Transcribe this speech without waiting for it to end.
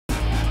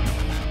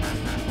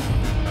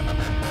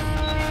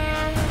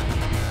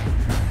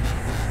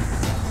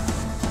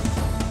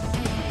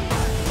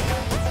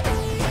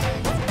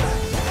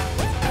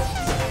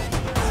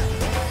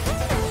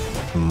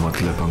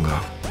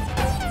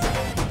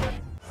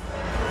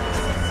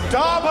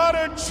Dabur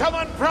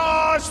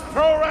chyawanprash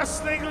pro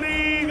wrestling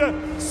league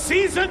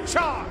season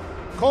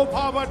 4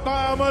 कोपावट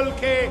बायमल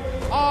के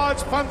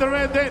आज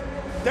 15वें दिन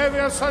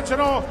दिव्य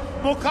सज्जनों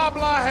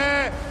मुकाबला है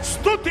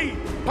स्तुति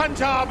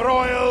पंजाब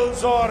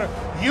रॉयल्स और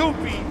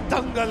यूपी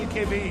दंगल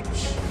के बीच।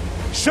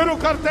 शुरू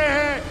करते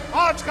हैं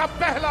आज का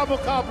पहला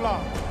मुकाबला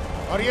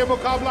और ये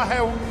मुकाबला है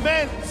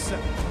मेंस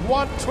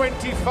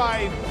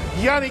 125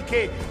 यानी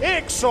कि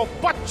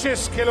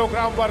 125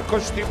 किलोग्राम वर्ग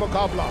कुश्ती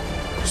मुकाबला।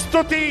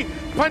 स्तुति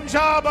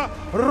पंजाब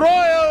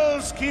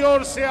रॉयल्स की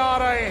ओर से आ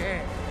रहे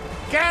हैं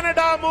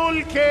कनाडा मूल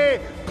के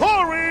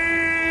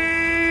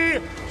कोरी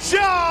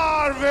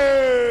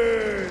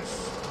Jarvis.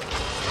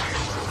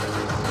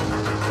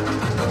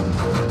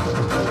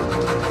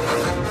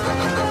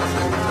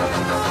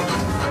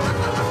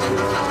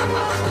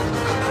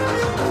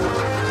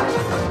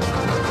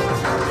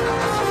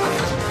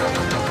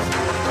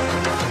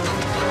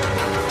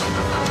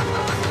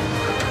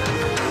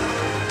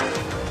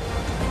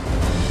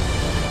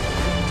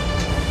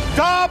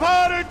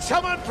 Dabur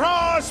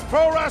chyawanprash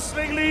pro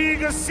wrestling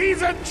league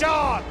season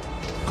 4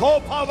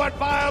 कोपावट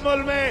बायमल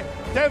में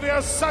दिव्य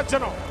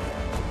सज्जनों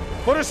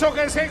पुरुषों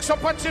के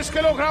 125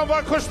 किलोग्राम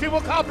वर्ग कुश्ती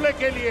मुकाबले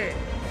के लिए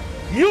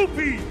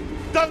यूपी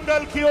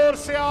दंगल की ओर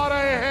से आ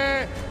रहे हैं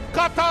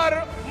कतर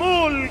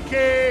मूल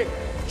के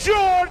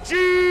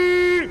Georgy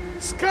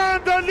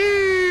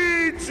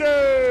स्कैंडलीजे।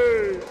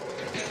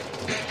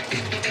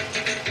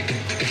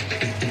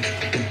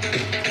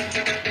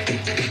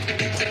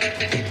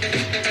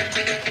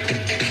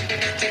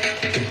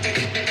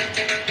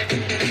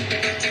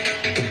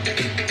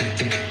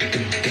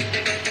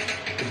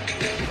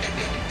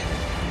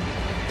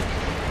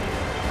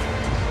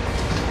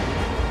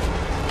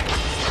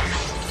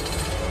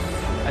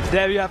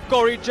 There you have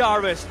Korey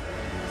Jarvis,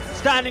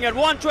 standing at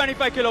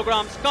 125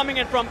 kilograms, coming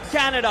in from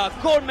Canada,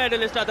 gold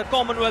medalist at the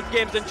Commonwealth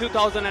Games in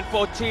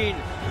 2014.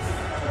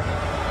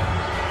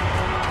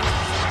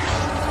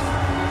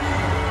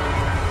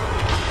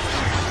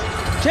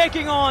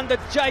 Taking on the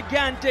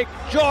gigantic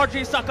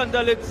Georgi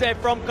Sakandelidze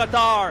from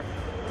Qatar,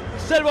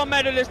 silver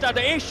medalist at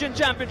the Asian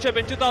Championship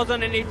in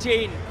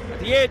 2018, at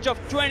the age of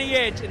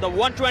 28 in the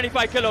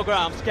 125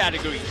 kilograms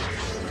category.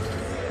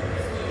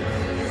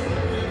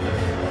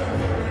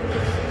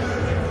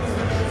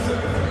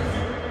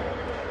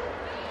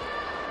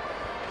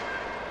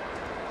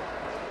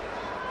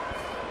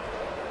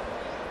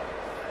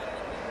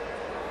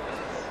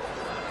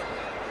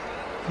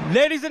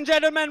 Ladies and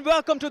gentlemen,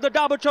 welcome to the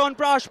Dabar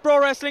chyawanprash Pro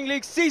Wrestling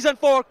League Season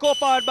 4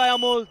 co-powered by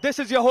Amul. This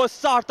is your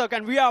host Sarthak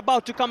and we are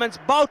about to commence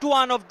bout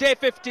 1 of day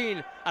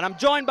 15. And I'm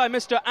joined by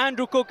Mr.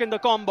 Andrew Cook in the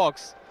comm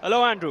box.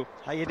 Hello Andrew.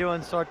 How you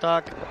doing,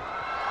 Sarthak?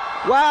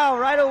 Wow,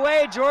 right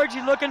away,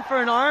 Georgie looking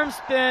for an arm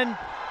spin.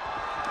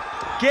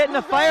 Getting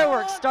the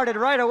fireworks started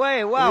right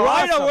away. Wow,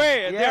 right awesome. away,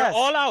 yes. They're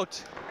all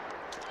out.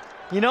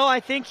 You know, I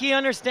think he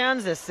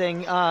understands this thing.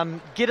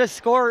 Get a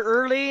score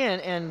early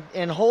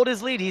and hold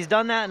his lead. He's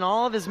done that in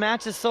all of his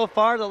matches so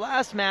far. The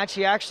last match,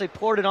 he actually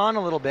poured it on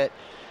a little bit.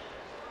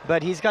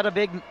 But he's got a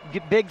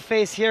big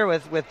face here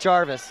with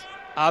Jarvis.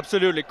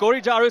 Absolutely.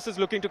 Korey Jarvis is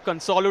looking to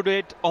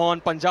consolidate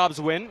on Punjab's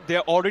win.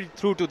 They're already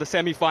through to the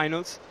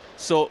semi-finals,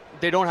 so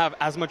they don't have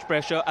as much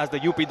pressure as the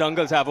UP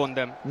Dangals have on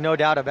them. No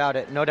doubt about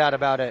it. No doubt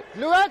about it.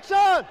 Blue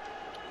action!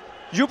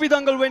 UP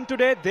Dangal win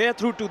today, they're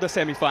through to the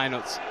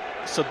semi-finals.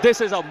 So this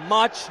is a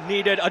much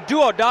needed, a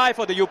do or die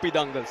for the UP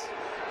Dangals.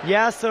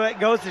 Yeah, so it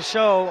goes to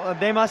show,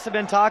 they must have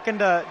been talking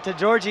to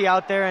Georgie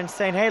out there and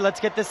saying, hey, let's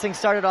get this thing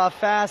started off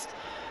fast.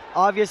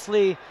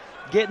 Obviously,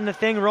 getting the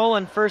thing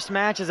rolling first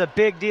match is a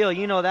big deal.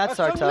 You know that's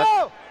our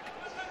tough.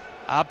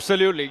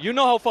 Absolutely. You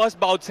know how first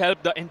bouts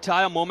help the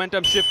entire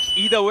momentum shift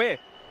either way.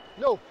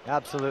 No.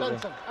 Absolutely.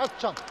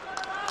 Action.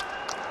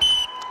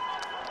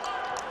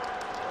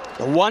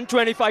 The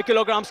 125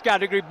 kilograms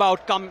category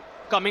bout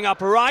coming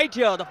up right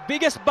here, the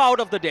biggest bout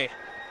of the day.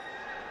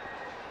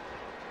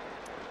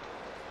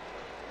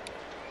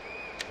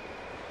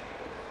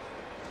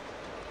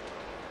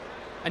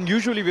 And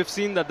usually we've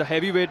seen that the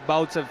heavyweight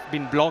bouts have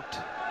been blocked,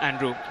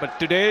 Andrew, but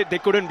today they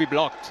couldn't be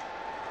blocked.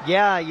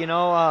 Yeah, you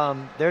know,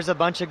 there's a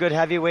bunch of good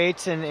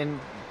heavyweights and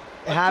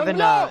having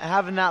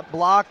that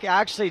block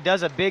actually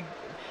does a big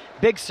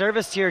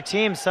service to your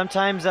team.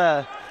 Sometimes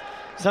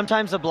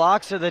the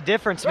blocks are the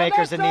difference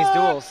makers in these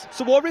duels.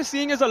 So what we're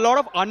seeing is a lot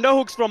of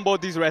underhooks from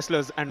both these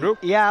wrestlers, Andrew.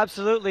 Yeah,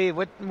 absolutely.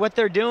 What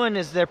they're doing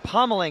is they're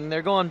pummeling.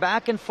 They're going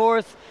back and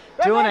forth,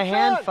 doing a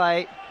hand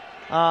fight,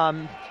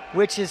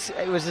 which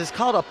is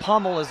called a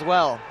pummel as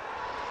well.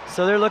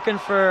 So they're looking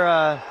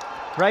for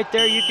right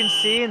there. You can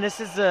see, and this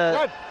is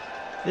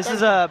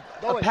a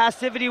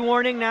passivity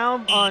warning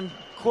now on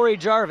Korey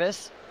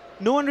Jarvis.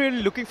 No one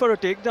really looking for a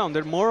takedown.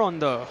 They're more on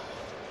the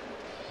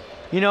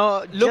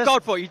look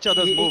out for each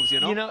other's moves,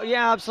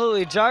 Yeah,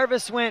 absolutely.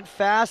 Jarvis went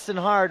fast and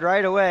hard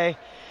right away.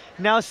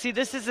 Now, see,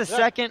 this is the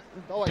second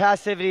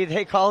passivity.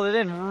 They called it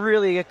in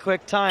really a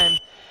quick time.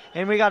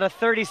 And we got a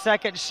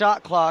 30-second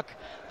shot clock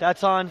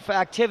that's on, for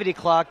activity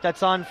clock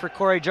that's on for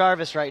Korey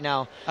Jarvis right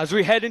now. As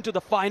we head into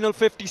the final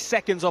 50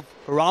 seconds of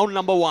round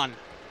number 1.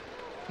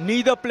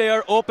 Neither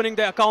player opening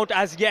their account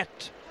as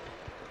yet.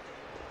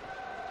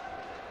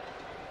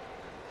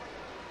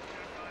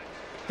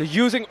 They're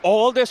using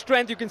all their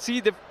strength. You can see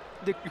the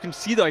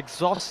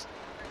exhaust.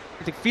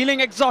 They're feeling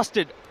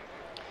exhausted.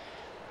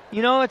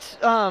 You know, it's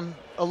a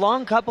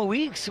long couple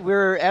weeks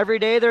where every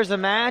day there's a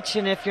match,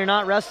 and if you're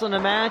not wrestling a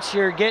match,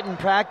 you're getting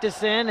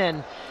practice in,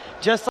 and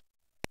just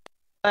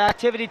like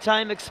activity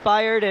time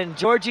expired, and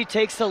Georgie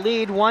takes the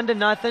lead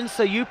 1-0,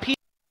 so UP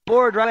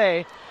board right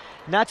away,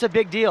 and that's a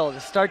big deal to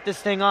start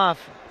this thing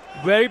off.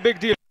 Very big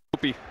deal,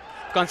 UP.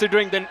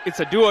 Considering then it's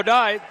a do or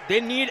die, they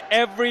need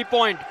every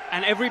point,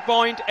 and every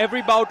point,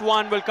 every bout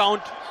won will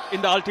count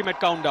in the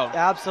ultimate countdown.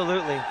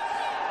 Absolutely.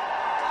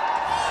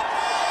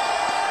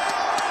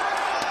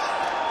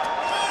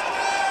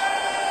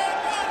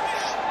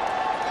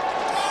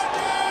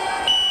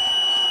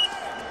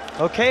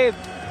 Okay,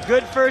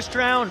 good first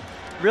round,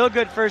 real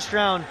good first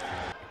round.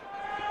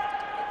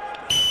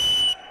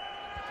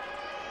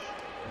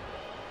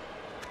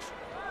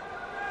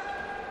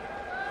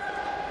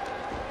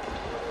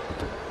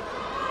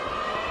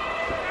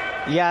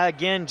 Yeah,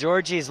 again,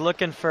 Georgie's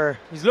looking for...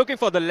 He's looking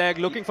for the leg,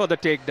 looking for the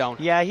takedown.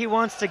 Yeah, he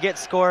wants to get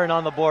scoring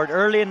on the board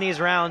early in these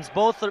rounds.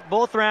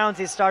 Both rounds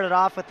he started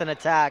off with an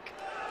attack.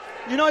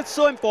 You know, it's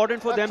so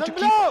important for them to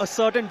keep a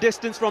certain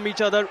distance from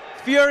each other,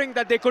 fearing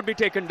that they could be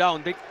taken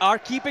down. They are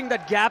keeping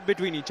that gap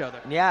between each other.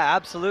 Yeah,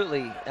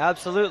 absolutely,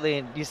 absolutely.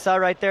 And you saw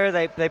right there,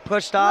 they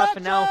pushed off,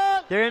 and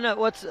now they're in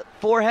a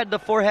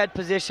forehead-to-forehead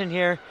position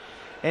here.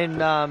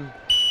 And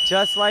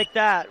just like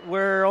that,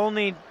 we're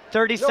only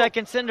 30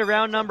 seconds into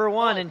round number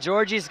 1, and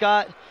Georgie's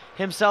got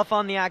himself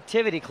on the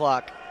activity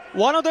clock.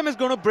 One of them is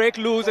going to break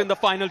loose in the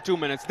final 2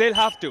 minutes. They'll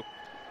have to.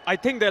 I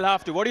think they'll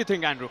have to. What do you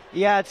think, Andrew?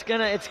 Yeah,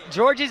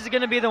 Georgie's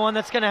gonna be the one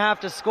that's gonna have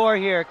to score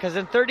here, because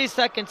in 30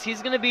 seconds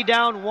he's gonna be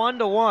down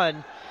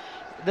 1-1.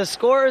 The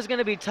score is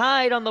gonna be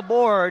tied on the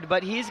board,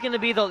 but he's gonna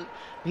be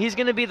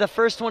the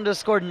first one to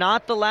score,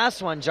 not the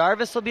last one.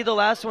 Jarvis will be the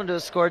last one to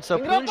have scored, so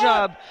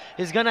Punjab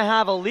is gonna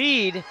have a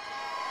lead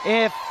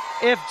if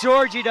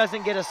Georgie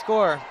doesn't get a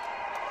score.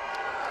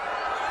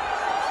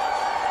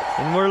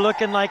 And we're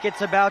looking like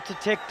it's about to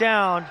tick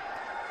down.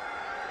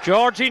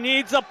 Georgie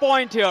needs a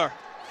point here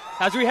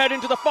as we head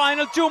into the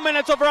final 2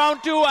 minutes of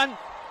round 2 and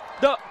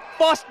the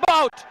first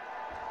bout.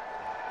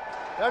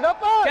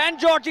 Can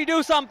Georgie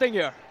do something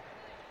here?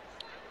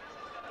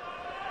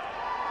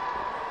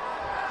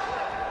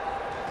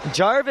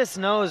 Jarvis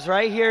knows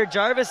right here.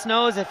 Jarvis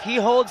knows if he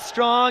holds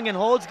strong and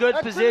holds good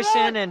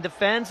position and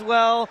defends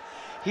well,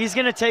 he's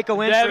going to take a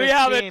win for his team.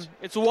 There we have it.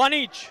 It's one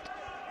each.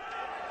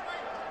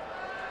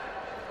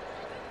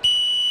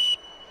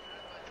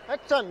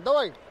 Action,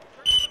 давай.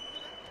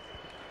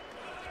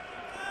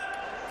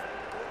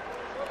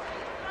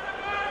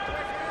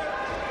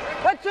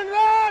 Action,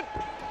 run!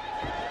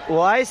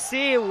 Well, I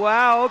see.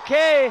 Wow,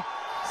 okay.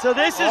 So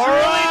this is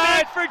really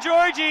big for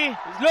Georgie.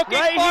 He's looking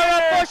for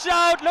a push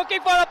out,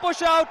 looking for a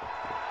push out.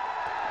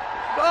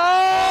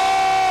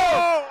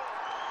 Oh!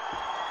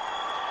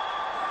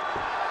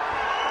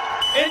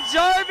 And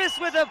Jarvis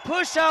with a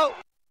push out.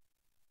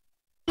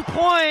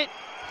 Point.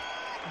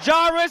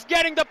 Jarvis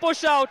getting the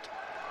push out.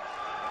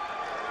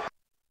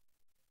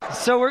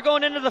 So we're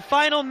going into the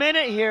final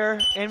minute here,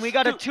 and we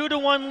got a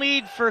 2-1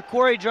 lead for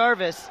Korey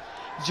Jarvis.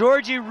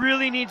 Georgie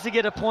really needs to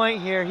get a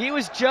point here. He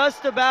was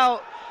just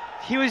about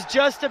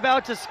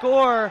to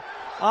score,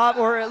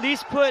 or at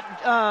least put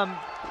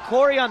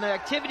Korey on the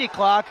activity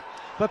clock,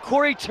 but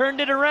Korey turned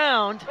it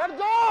around.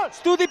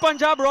 To the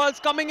Punjab Royals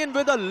coming in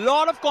with a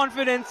lot of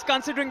confidence,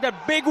 considering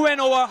that big win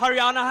over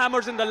Haryana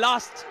Hammers in the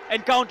last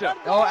encounter.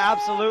 Oh,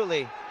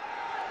 absolutely.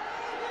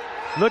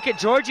 Look at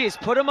Georgie. He's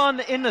put him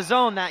in the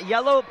zone. That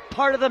yellow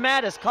part of the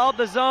mat is called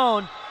the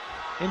zone.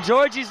 And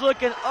Georgie's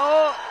looking, that's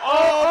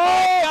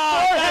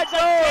a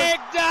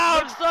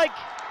takedown. Looks like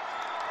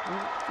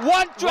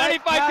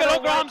 125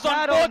 kilograms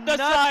on both the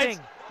nothing. sides.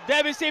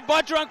 There we see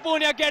Bajrang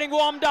Punia getting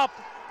warmed up.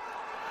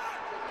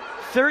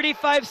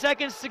 35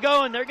 seconds to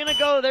go, and they're gonna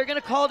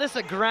call this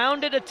a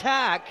grounded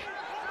attack,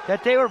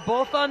 that they were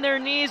both on their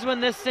knees when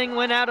this thing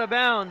went out of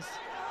bounds.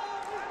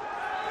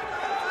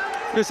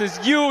 This is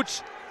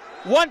huge.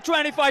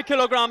 125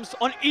 kilograms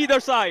on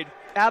either side.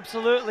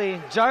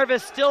 Absolutely.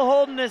 Jarvis still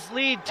holding this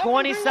lead,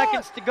 20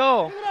 seconds to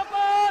go.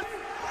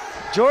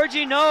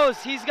 Georgie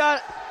knows he's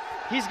got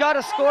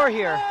a score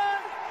here.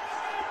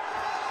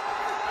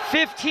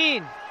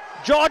 15.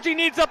 Georgie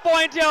needs a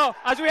point here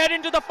as we head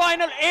into the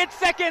final 8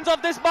 seconds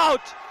of this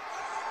bout.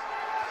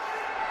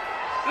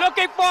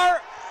 Looking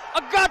for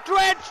a gut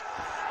wrench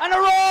and a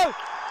roll.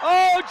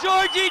 Oh,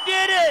 Georgie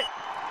did it.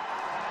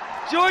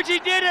 Georgie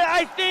did it.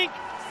 I think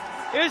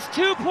it's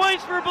 2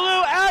 points for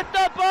blue at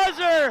the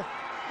buzzer.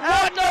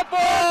 At the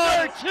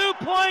buzzer, 2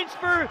 points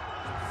for,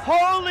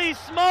 holy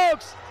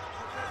smokes.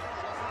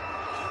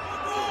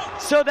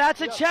 So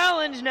that's a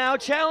challenge now,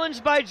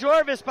 challenged by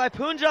Jarvis, by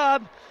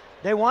Punjab.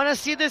 They want to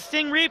see this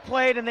thing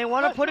replayed, and they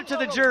want to put it to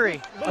the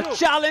jury. A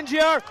challenge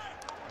here.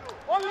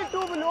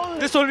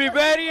 This will be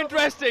very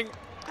interesting.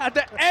 At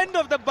the end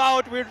of the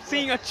bout, we're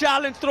seeing a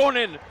challenge thrown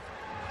in.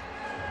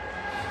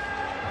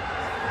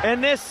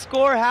 And this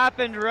score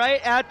happened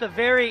right at the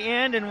very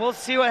end, and we'll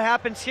see what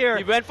happens here.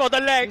 He went for the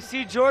You leg.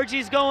 see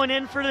Georgie's going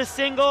in for the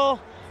single.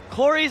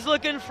 Korey's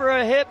looking for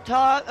a hip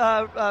toss.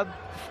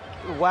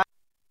 Wow.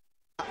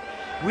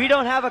 We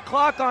don't have a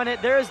clock on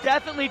it. There is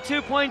definitely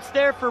 2 points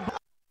there for.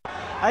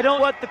 I don't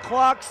know what the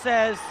clock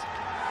says.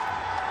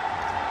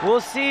 We'll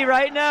see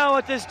right now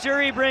what this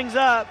jury brings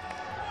up.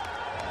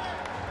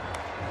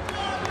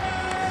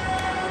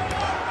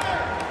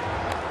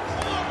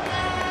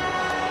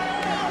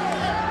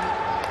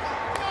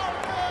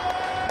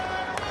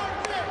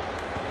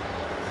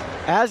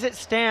 As it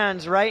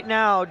stands right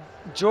now,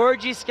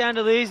 Georgi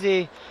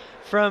Sakandelidze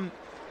from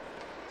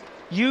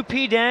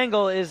UP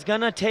Dangle is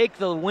gonna take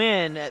the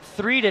win at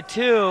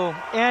 3-2,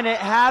 and it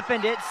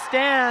happened. It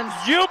stands,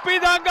 UP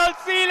Dangals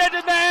seal it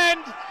in the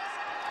end.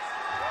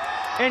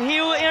 and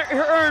he will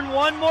earn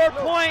one more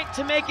point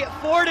to make it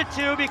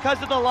 4-2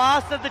 because of the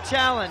loss of the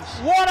challenge.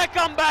 What a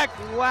comeback.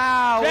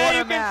 Wow, There what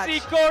you a match. can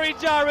see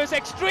Korey Jarvis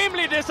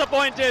extremely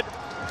disappointed.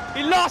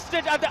 He lost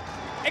it at the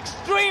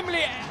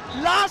extremely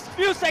last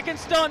few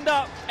seconds, turned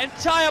the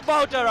entire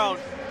bout around.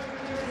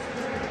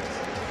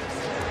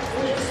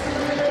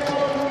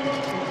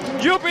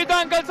 UP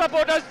Dangal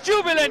supporters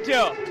jubilant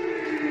here.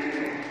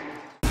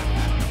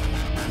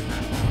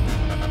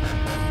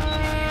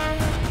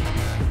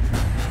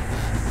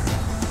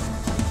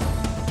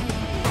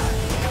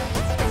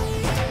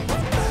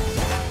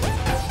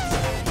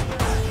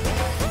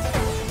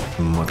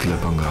 मत ले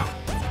पंगा।